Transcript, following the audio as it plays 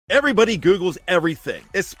Everybody Googles everything,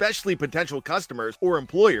 especially potential customers or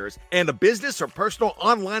employers, and a business or personal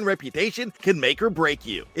online reputation can make or break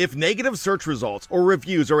you. If negative search results or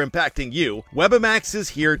reviews are impacting you, Webamax is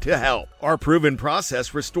here to help. Our proven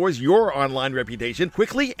process restores your online reputation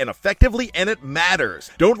quickly and effectively, and it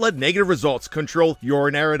matters. Don't let negative results control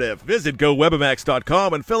your narrative. Visit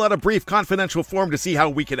GoWebamax.com and fill out a brief confidential form to see how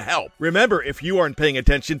we can help. Remember, if you aren't paying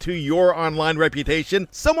attention to your online reputation,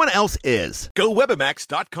 someone else is.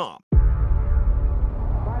 GoWebamax.com.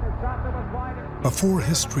 Before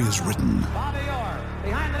history is written,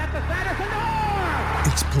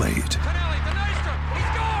 it's played.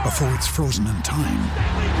 Before it's frozen in time,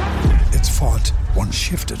 it's fought one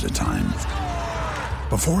shift at a time.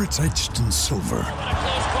 Before it's etched in silver,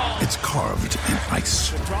 it's carved in ice.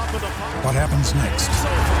 What happens next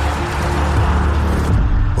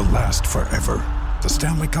will last forever. The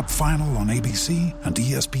Stanley Cup Final on ABC and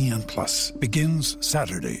ESPN Plus begins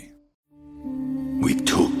Saturday. We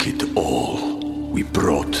took it all. We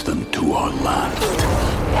brought them to our land.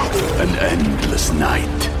 An endless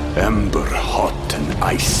night, ember hot and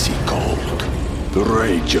icy cold. The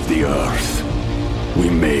rage of the earth.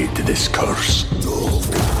 We made this curse.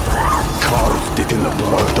 Carved it in the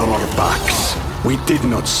blood on our backs. We did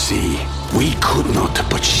not see. We could not,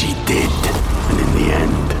 but she did. And in the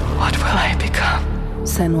end... What will I become?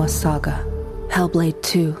 Senua's Saga. Hellblade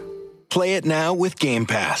 2. Play it now with Game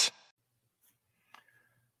Pass.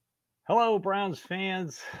 Hello, Browns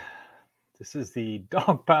fans. This is the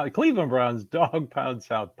Dog Pound, Cleveland Browns Dog Pound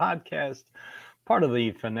South podcast, part of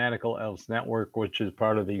the Fanatical Elves Network, which is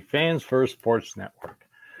part of the Fans First Sports Network.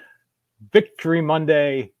 Victory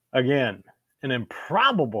Monday again, an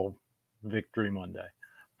improbable Victory Monday,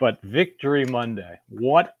 but Victory Monday.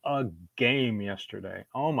 What a game yesterday!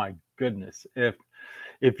 Oh my goodness! If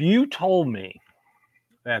you told me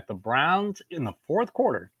that the Browns in the fourth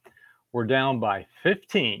quarter were down by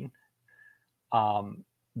 15.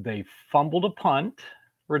 They fumbled a punt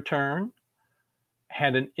return,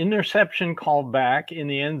 had an interception called back in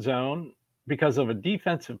the end zone because of a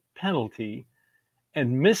defensive penalty,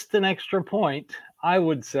 and missed an extra point, I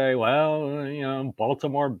would say, well,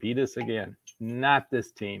 Baltimore beat us again. Not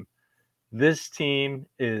this team. This team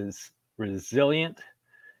is resilient.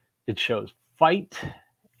 It shows fight,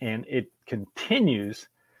 and it continues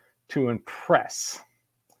to impress.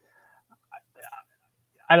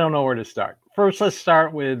 I don't know where to start. First, let's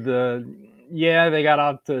start with, the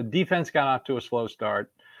defense got off to a slow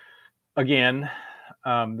start again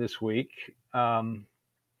this week. And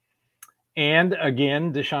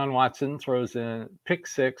again, Deshaun Watson throws a pick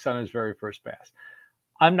six on his very first pass.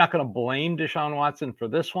 I'm not going to blame Deshaun Watson for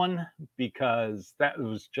this one because that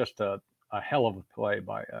was just a hell of a play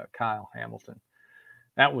by Kyle Hamilton.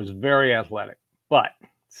 That was very athletic, but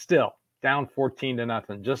still down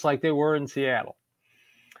 14-0, just like they were in Seattle.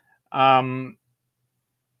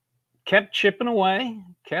 Kept chipping away,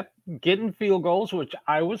 kept getting field goals, which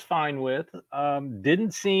I was fine with.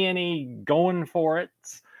 Didn't see any going for it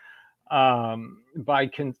by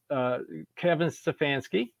Kevin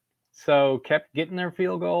Stefanski. So kept getting their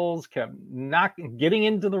field goals, kept getting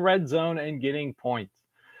into the red zone and getting points.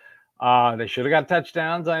 They should have got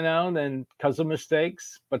touchdowns, I know, then because of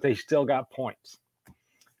mistakes, but they still got points.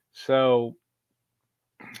 So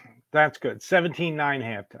that's good. 17-9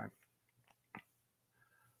 halftime.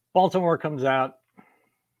 Baltimore comes out,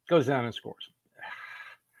 goes down and scores.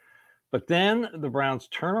 But then the Browns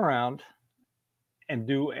turn around and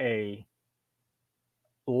do a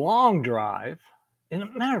long drive. And as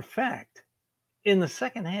a matter of fact, in the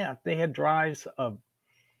second half, they had drives of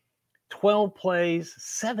 12 plays,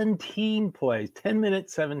 17 plays, 10-minute,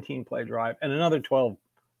 17-play drive, and another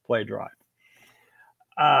 12-play drive.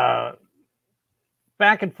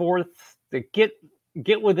 Back and forth, they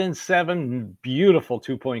get within 7, beautiful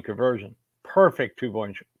two-point conversion. Perfect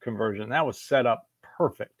two-point conversion. That was set up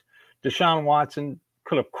perfect. Deshaun Watson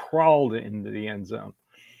could have crawled into the end zone.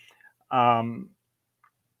 And,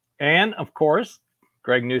 of course,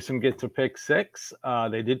 Greg Newsome gets a pick six.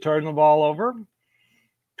 They did turn the ball over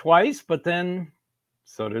twice, but then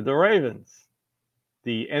so did the Ravens.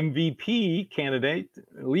 The MVP candidate,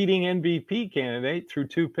 leading MVP candidate, threw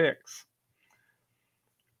 2 picks.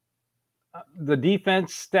 The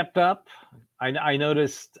defense stepped up. I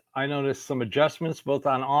noticed some adjustments both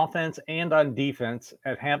on offense and on defense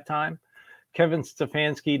at halftime. Kevin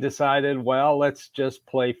Stefanski decided, well, let's just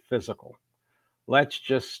play physical. Let's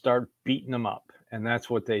just start beating them up. And that's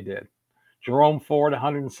what they did. Jerome Ford,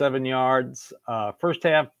 107 yards. First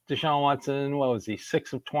half, Deshaun Watson,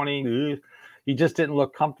 6 of 20. He just didn't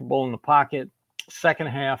look comfortable in the pocket. Second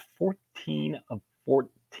half, 14 of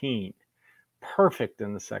 14. perfect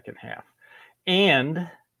in the second half. And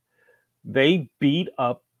they beat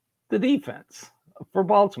up the defense for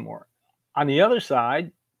Baltimore. On the other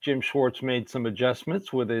side, Jim Schwartz made some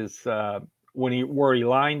adjustments with his where he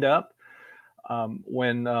lined up.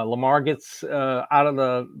 When Lamar gets out of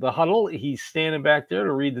the huddle, he's standing back there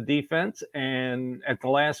to read the defense. And at the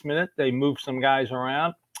last minute, they moved some guys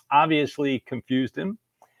around, obviously confused him.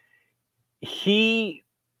 He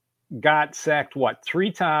got sacked,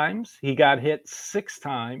 3 times? He got hit 6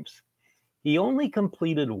 times. He only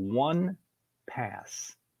completed 1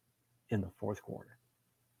 pass in the fourth quarter.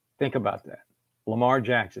 Think about that. Lamar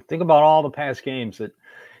Jackson. Think about all the past games that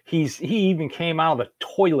he even came out of the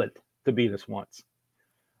toilet to beat us once.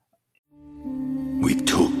 We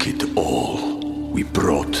took it all. We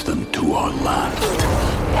brought them to our land.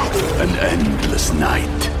 An endless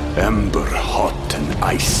night, ember hot and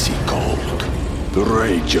icy cold. The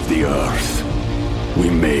rage of the earth. We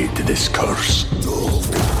made this curse.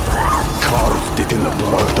 Carved it in the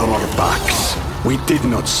blood on our backs. We did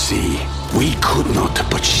not see. We could not,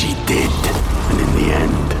 but she did. And in the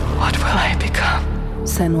end... What will I become?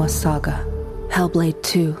 Senua's Saga. Hellblade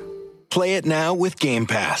 2. Play it now with Game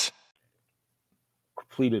Pass.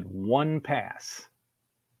 Completed 1 pass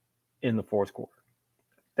in the fourth quarter.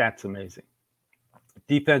 That's amazing.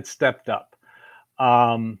 Defense stepped up.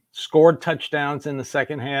 Scored touchdowns in the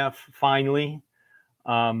second half, finally.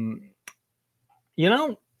 When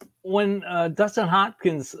Dustin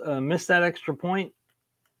Hopkins missed that extra point,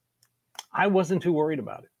 I wasn't too worried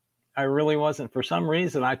about it. I really wasn't. For some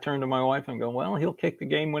reason, I turned to my wife and go, well, he'll kick the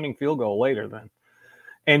game-winning field goal later then.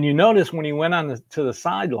 And you notice when he went to the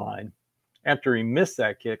sideline, after he missed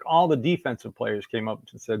that kick, all the defensive players came up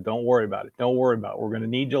and said, don't worry about it. Don't worry about it. We're going to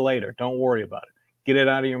need you later. Don't worry about it. Get it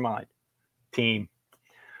out of your mind. Team.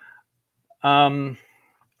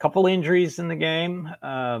 Couple injuries in the game.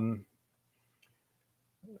 The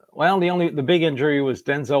big injury was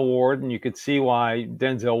Denzel Ward, and you could see why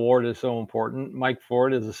Denzel Ward is so important. Mike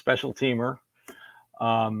Ford is a special teamer,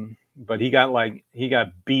 but he got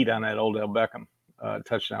beat on that Odell Beckham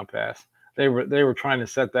touchdown pass. They were trying to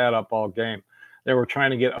set that up all game. They were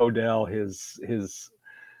trying to get Odell his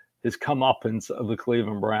comeuppance of the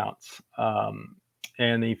Cleveland Browns,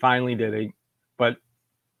 and he finally did it. But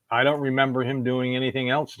I don't remember him doing anything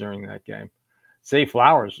else during that game. Zay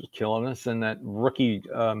Flowers was killing us, and that rookie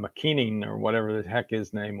McKinney or whatever the heck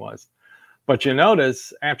his name was. But you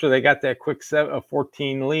notice after they got that quick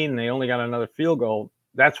 14 lead and they only got another field goal,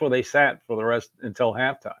 that's where they sat for the rest until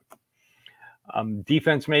halftime.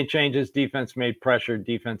 Defense made changes. Defense made pressure.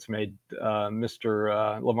 Defense made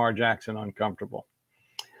Mr. Lamar Jackson uncomfortable.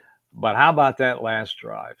 But how about that last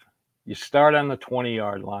drive? You start on the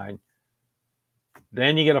 20-yard line.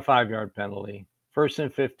 Then you get a 5-yard penalty. 1st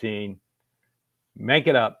and 15. Make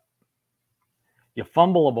it up. You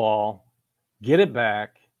fumble a ball. Get it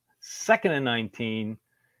back. 2nd and 19.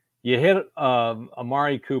 You hit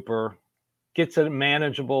Amari Cooper. Gets a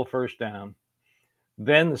manageable first down.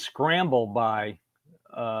 Then the scramble by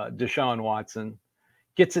Deshaun Watson.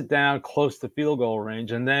 Gets it down close to field goal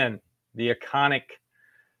range. And then the iconic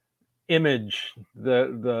image,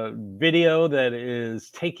 the video that is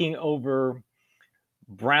taking over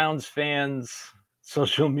Browns fans'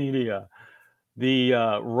 social media, the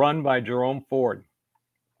run by Jerome Ford.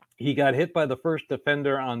 He got hit by the first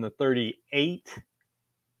defender on the 38,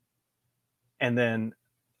 and then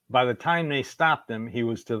by the time they stopped him, he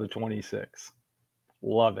was to the 26.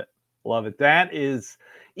 Love it. Love it. That is,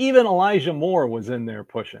 even Elijah Moore was in there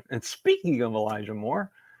pushing. And speaking of Elijah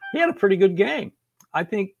Moore, he had a pretty good game. I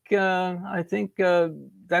think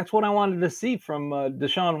that's what I wanted to see from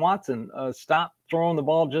Deshaun Watson. Stop throwing the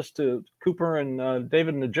ball just to Cooper and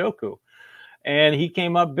David Njoku. And he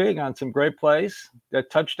came up big on some great plays. That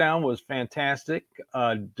touchdown was fantastic.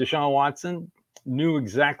 Deshaun Watson knew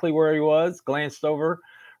exactly where he was, glanced over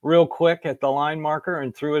real quick at the line marker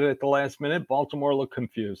and threw it at the last minute. Baltimore looked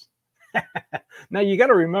confused. Now, you got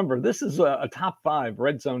to remember, this is a top 5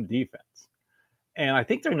 red zone defense. And I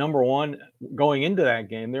think they're number 1 going into that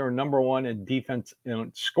game. They were number 1 in defense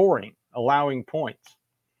in scoring, allowing points.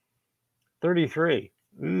 33.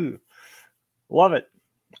 Ooh, love it.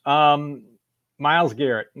 Myles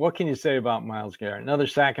Garrett. What can you say about Myles Garrett? Another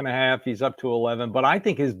sack and a half. He's up to 11. But I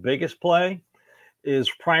think his biggest play is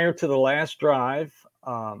prior to the last drive.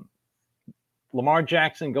 Lamar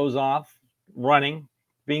Jackson goes off running,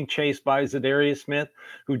 being chased by Zadarius Smith,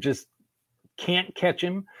 who just can't catch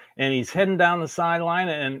him. And he's heading down the sideline.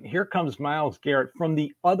 And here comes Myles Garrett from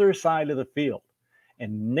the other side of the field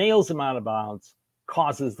and nails him out of bounds,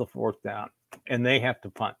 causes the 4th down. And they have to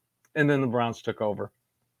punt. And then the Browns took over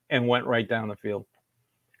and went right down the field.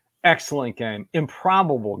 Excellent game.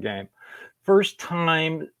 Improbable game. First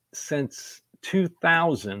time since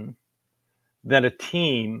 2000 that a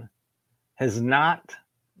team has not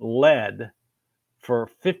led for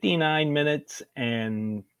 59 minutes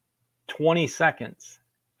and 20 seconds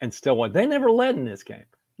and still won. They never led in this game.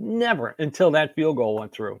 Never, until that field goal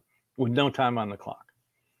went through with no time on the clock.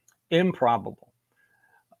 Improbable.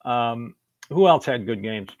 Who else had good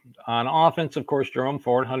games? On offense, of course, Jerome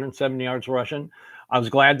Ford, 170 yards rushing. I was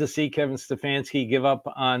glad to see Kevin Stefanski give up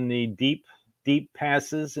on the deep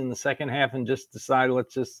passes in the second half and just decide,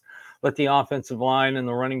 let's just let the offensive line and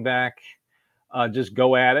the running back just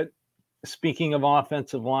go at it. Speaking of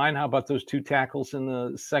offensive line, how about those 2 tackles in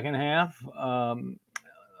the second half?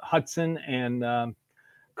 Hudson and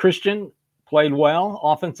Christian played well.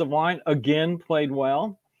 Offensive line, again, played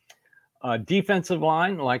well. Defensive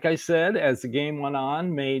line, like I said, as the game went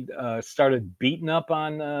on, started beating up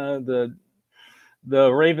on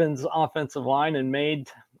the Ravens offensive line and made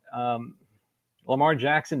Lamar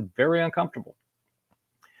Jackson very uncomfortable.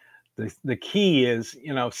 The key is,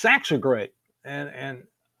 sacks are great. And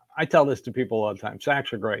I tell this to people all the time,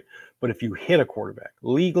 sacks are great. But if you hit a quarterback,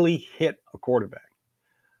 legally hit a quarterback,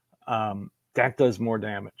 that does more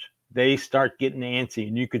damage. They start getting antsy,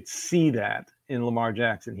 and you could see that in Lamar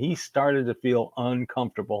Jackson. He started to feel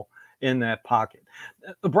uncomfortable in that pocket.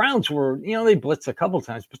 The Browns were, they blitzed a couple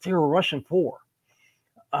times, but they were rushing 4.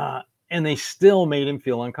 And they still made him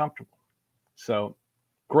feel uncomfortable. So,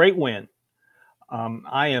 great win.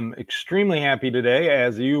 I am extremely happy today,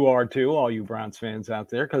 as you are too, all you Browns fans out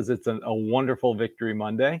there, because it's a wonderful victory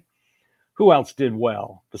Monday. Who else did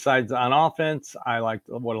well? Besides on offense, I liked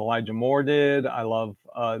what Elijah Moore did. I love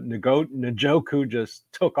Njoku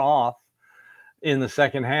just took off in the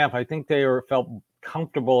second half. I think they felt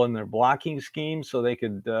comfortable in their blocking scheme, so they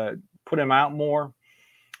could put him out more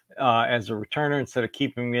as a returner instead of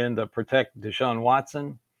keeping him in to protect Deshaun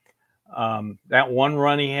Watson. That one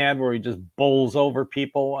run he had where he just bowls over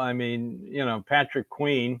people. I mean, Patrick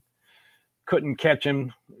Queen couldn't catch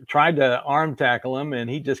him, tried to arm tackle him, and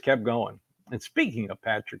he just kept going. And speaking of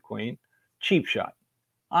Patrick Queen, cheap shot.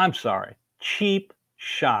 I'm sorry, cheap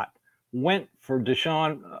shot. Went for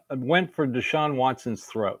Deshaun Watson's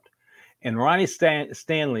throat. And Ronnie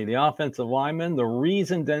Stanley, the offensive lineman, the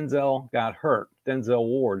reason Denzel got hurt, Denzel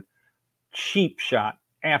Ward, cheap shot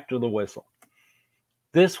after the whistle.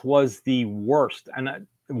 This was the worst. And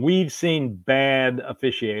we've seen bad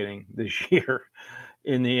officiating this year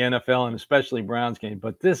in the NFL and especially Browns game.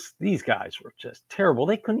 But these guys were just terrible.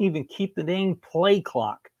 They couldn't even keep the dang play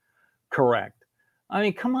clock correct. I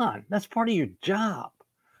mean, come on. That's part of your job.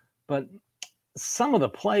 But some of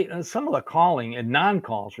the calling and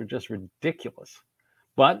non-calls were just ridiculous.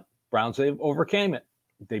 But Browns, they overcame it.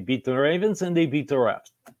 They beat the Ravens and they beat the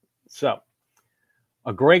refs. So,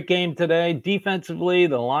 a great game today. Defensively,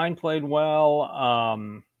 the line played well.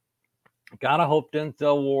 Gotta hope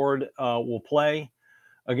Denzel Ward will play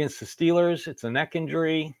against the Steelers. It's a neck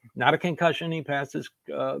injury, not a concussion. He passes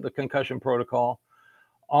the concussion protocol.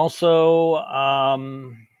 Also,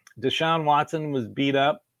 Deshaun Watson was beat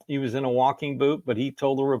up. He was in a walking boot, but he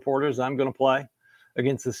told the reporters, I'm going to play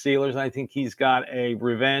against the Steelers. I think he's got a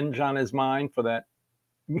revenge on his mind for that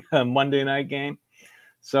Monday night game.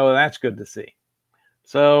 So that's good to see.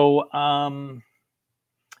 So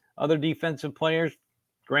other defensive players,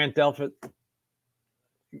 Grant Delpit,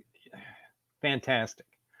 fantastic.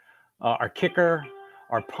 Our kicker,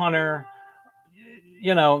 our punter,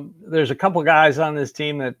 there's a couple guys on this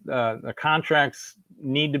team that the contracts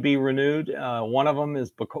need to be renewed. One of them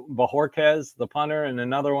is Bajorquez, the punter, and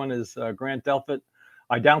another one is Grant Delpit.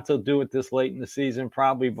 I doubt they'll do it this late in the season,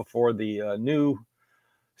 probably before the new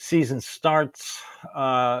season starts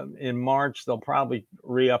in March. They'll probably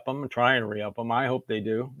re-up them and try and re-up them. I hope they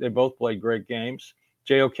do. They both played great games.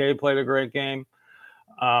 JOK played a great game.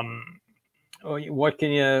 What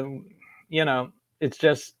can it's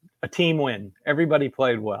just a team win. Everybody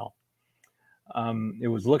played well. It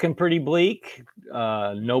was looking pretty bleak.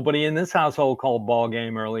 Nobody in this household called ball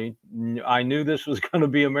game early. I knew this was going to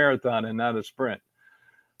be a marathon and not a sprint.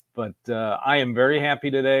 But I am very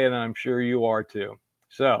happy today, and I'm sure you are too.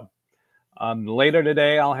 So later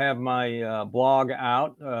today, I'll have my blog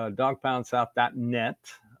out, dogpoundsouth.net.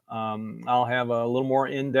 I'll have a little more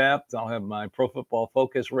in-depth. I'll have my Pro Football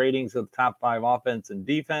Focus ratings of the top 5 offense and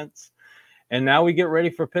defense. And now we get ready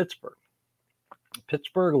for Pittsburgh.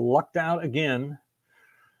 Pittsburgh lucked out again.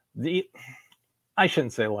 I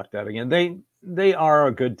shouldn't say lucked out again. They are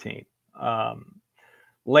a good team.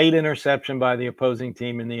 Late interception by the opposing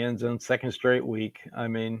team in the end zone, second straight week. I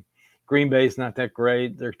mean, Green Bay's not that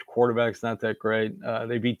great. Their quarterback's not that great.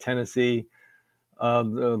 They beat Tennessee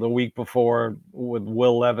the week before with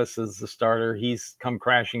Will Levis as the starter. He's come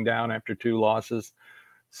crashing down after 2 losses.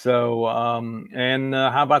 So,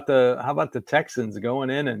 how about the Texans going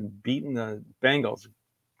in and beating the Bengals?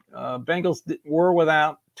 Bengals were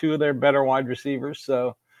without 2 of their better wide receivers.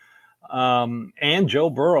 So, and Joe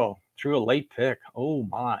Burrow threw a late pick. Oh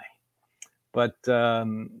my! But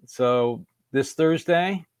so this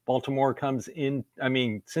Thursday, Cincinnati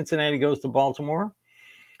goes to Baltimore,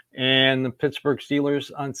 and the Pittsburgh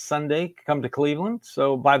Steelers on Sunday come to Cleveland.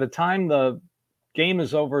 So by the time the game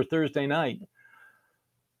is over Thursday night,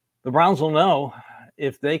 the Browns will know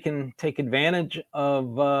if they can take advantage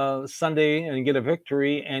of Sunday and get a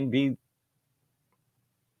victory and be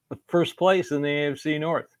the first place in the AFC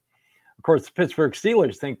North. Of course, the Pittsburgh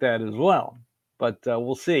Steelers think that as well, but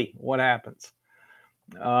we'll see what happens.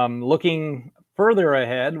 Looking further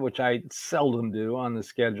ahead, which I seldom do on the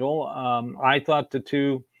schedule, I thought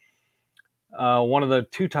one of the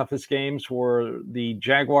 2 toughest games were the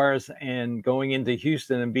Jaguars and going into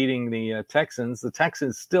Houston and beating the Texans. The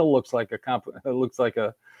Texans still looks like it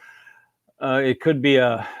could be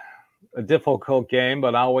a difficult game,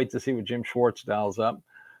 but I'll wait to see what Jim Schwartz dials up.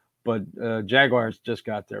 But Jaguars just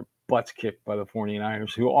got their butts kicked by the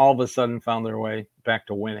 49ers, who all of a sudden found their way back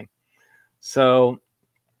to winning. So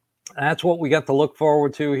that's what we got to look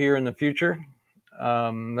forward to here in the future.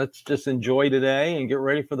 Let's just enjoy today and get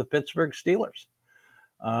ready for the Pittsburgh Steelers.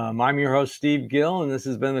 I'm your host, Steve Gill, and this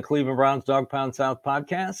has been the Cleveland Browns Dog Pound South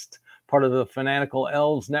podcast, part of the Fanatical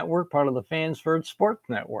Elves Network, part of the Fans First Sports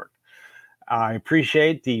Network. I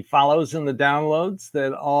appreciate the follows and the downloads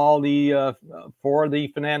that all for the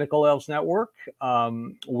Fanatical Elves Network.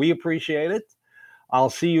 We appreciate it. I'll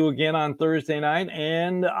see you again on Thursday night,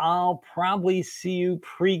 and I'll probably see you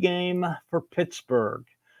pregame for Pittsburgh.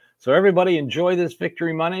 So everybody enjoy this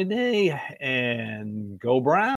Victory Monday, and go Browns.